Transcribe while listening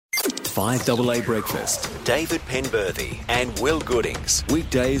Adelaide's 5AA Breakfast. David Penberthy and Will Goodings.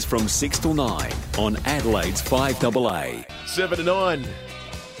 Weekdays from 6 till 9 on Adelaide's 5AA. 7 to 9.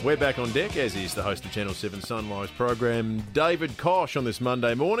 We're back on deck, as is the host of Channel 7 Sunrise program, David Kosh, on this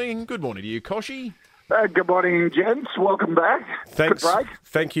Monday morning. Good morning to you, Koshy. Good morning, gents. Welcome back. Thanks. Good break.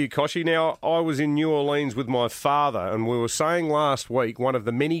 Thank you, Koshy. Now, I was in New Orleans with my father, and we were saying last week one of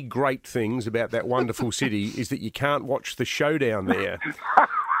the many great things about that wonderful city is that you can't watch the showdown there.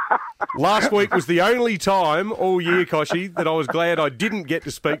 Last week was the only time all year, Koshy, that I was glad I didn't get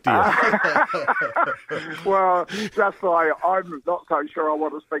to speak to you. Well, just like I'm not so sure I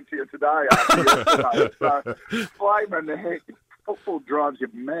want to speak to you today. After yesterday. So, flaming the heck. Football drives you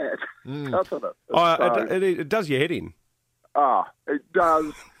mad, doesn't it? It does your head in. It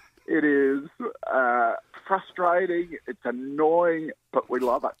does. It is frustrating. It's annoying, but we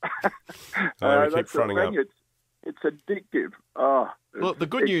love it. We keep fronting up. It's addictive. Look, the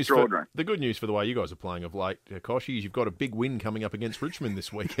good news for the way you guys are playing of late, Koshy, is you've got a big win coming up against Richmond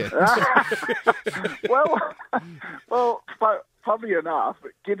this weekend. well, funnily enough,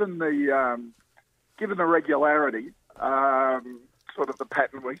 given the regularity. Sort of the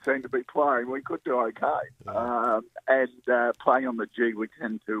pattern we seem to be playing, we could do okay. And playing on the G, we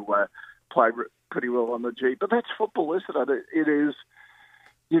tend to play pretty well on the G. But that's football, isn't it? It is.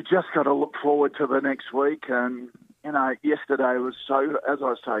 You've just got to look forward to the next week. And, you know, yesterday was so, as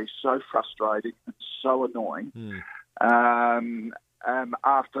I say, so frustrating and so annoying. After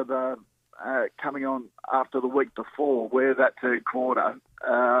the coming on after the week before, where that third quarter,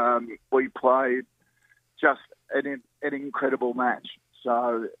 we played just an incredible match.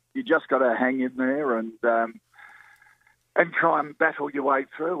 So you just got to hang in there and try and battle your way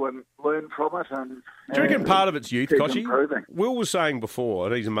through and learn from it. And do you reckon part of it's youth, Koshy? Improving. Will was saying before,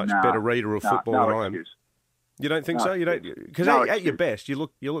 and he's a much better reader of football than I am. You don't think so? You don't, because at your best, you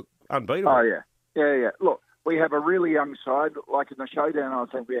look unbeatable. Oh yeah. Look, we have a really young side. Like in the showdown, I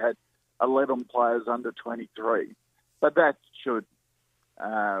think we had 11 players under 23, but that shouldn't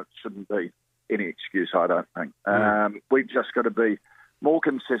be any excuse, I don't think. We've just got to be more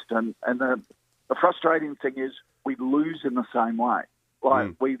consistent. And the frustrating thing is we lose in the same way.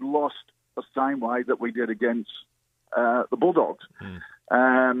 We lost the same way that we did against the Bulldogs.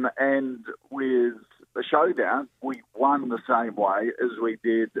 And with the showdown, we won the same way as we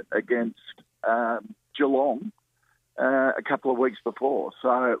did against Geelong a couple of weeks before.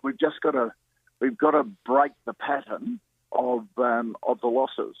 So we've got to break the pattern of the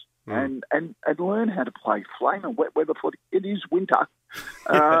losses. And learn how to play flame and wet weather footy. It is winter.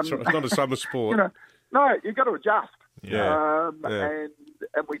 That's right. It's not a summer sport. No, you've got to adjust. And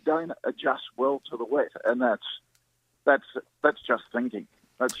we don't adjust well to the wet, and that's just thinking.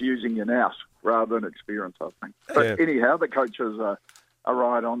 That's using your nous rather than experience, I think. But anyhow, the coaches are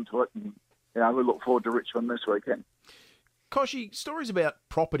right onto it, and we look forward to Richmond this weekend. Koshy, stories about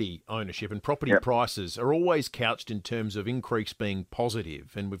property ownership and property prices are always couched in terms of increase being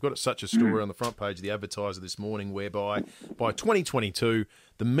positive. And we've got such a story on the front page of the Advertiser this morning whereby by 2022,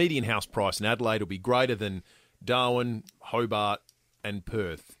 the median house price in Adelaide will be greater than Darwin, Hobart and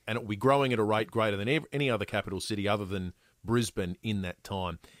Perth. And it will be growing at a rate greater than any other capital city other than Brisbane in that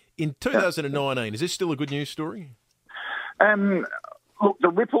time. In 2019, is this still a good news story? Look, the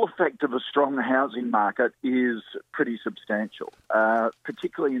ripple effect of a strong housing market is pretty substantial,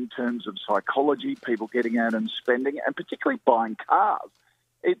 particularly in terms of psychology, people getting out and spending, and particularly buying cars.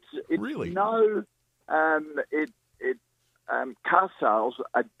 Really? Car sales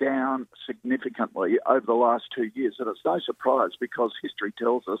are down significantly over the last 2 years, and it's no surprise because history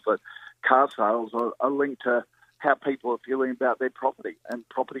tells us that car sales are linked to how people are feeling about their property and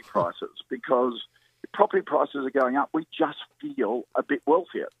property prices, because if property prices are going up, we just feel a bit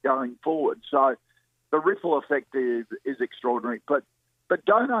wealthier going forward. So the ripple effect is extraordinary. But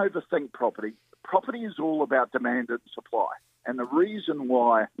don't overthink property. Property is all about demand and supply. And the reason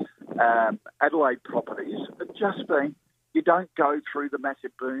why Adelaide properties have just been, you don't go through the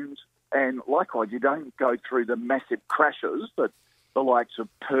massive booms, and likewise, you don't go through the massive crashes that the likes of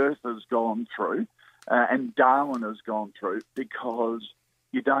Perth has gone through and Darwin has gone through, because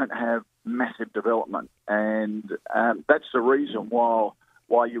you don't have massive development. And that's the reason why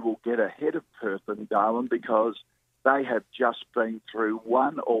you will get ahead of Perth and Darwin, because they have just been through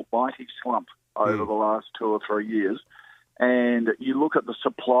one almighty slump over the last 2 or 3 years. And you look at the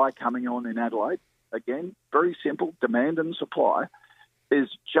supply coming on in Adelaide, again, very simple, demand and supply.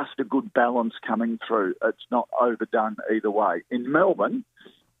 There's just a good balance coming through. It's not overdone either way. In Melbourne,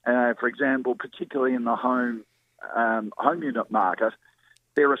 for example, particularly in the home unit market,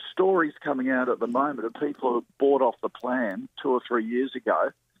 there are stories coming out at the moment of people who bought off the plan 2 or 3 years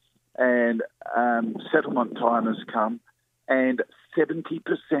ago and settlement time has come, and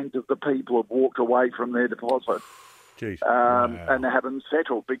 70% of the people have walked away from their deposit. And they haven't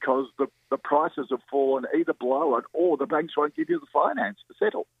settled because the prices have fallen either below it or the banks won't give you the finance to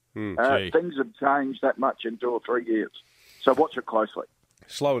settle. Things have changed that much in 2 or 3 years. So watch it closely.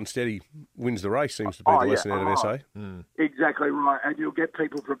 Slow and steady wins the race seems to be the lesson out of SA. Exactly right. And you'll get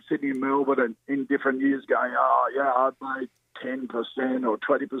people from Sydney and Melbourne in different years going, I've made 10% or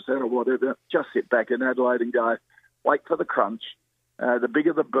 20% or whatever. Just sit back in Adelaide and go, wait for the crunch. The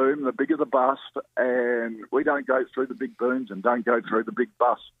bigger the boom, the bigger the bust, and we don't go through the big booms and don't go through the big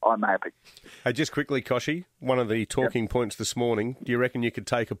busts. I'm happy. Hey, just quickly, Koshy, one of the talking points this morning, do you reckon you could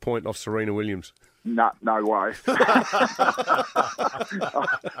take a point off Serena Williams? No way. I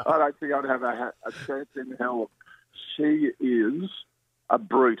don't think I'd have a chance in hell. She is a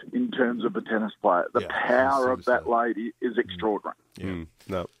brute in terms of a tennis player. The power of that lady is extraordinary.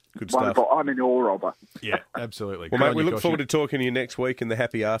 No. Good Wonderful. stuff. I'm in awe of her. Yeah, absolutely. Well, mate, we look forward to talking to you next week in the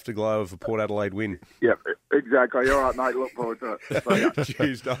happy afterglow of a Port Adelaide win. Yeah, exactly. All right, mate. Look forward to it.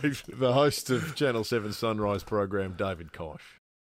 Cheers, Dave. The host of Channel 7 Sunrise program, David Koch.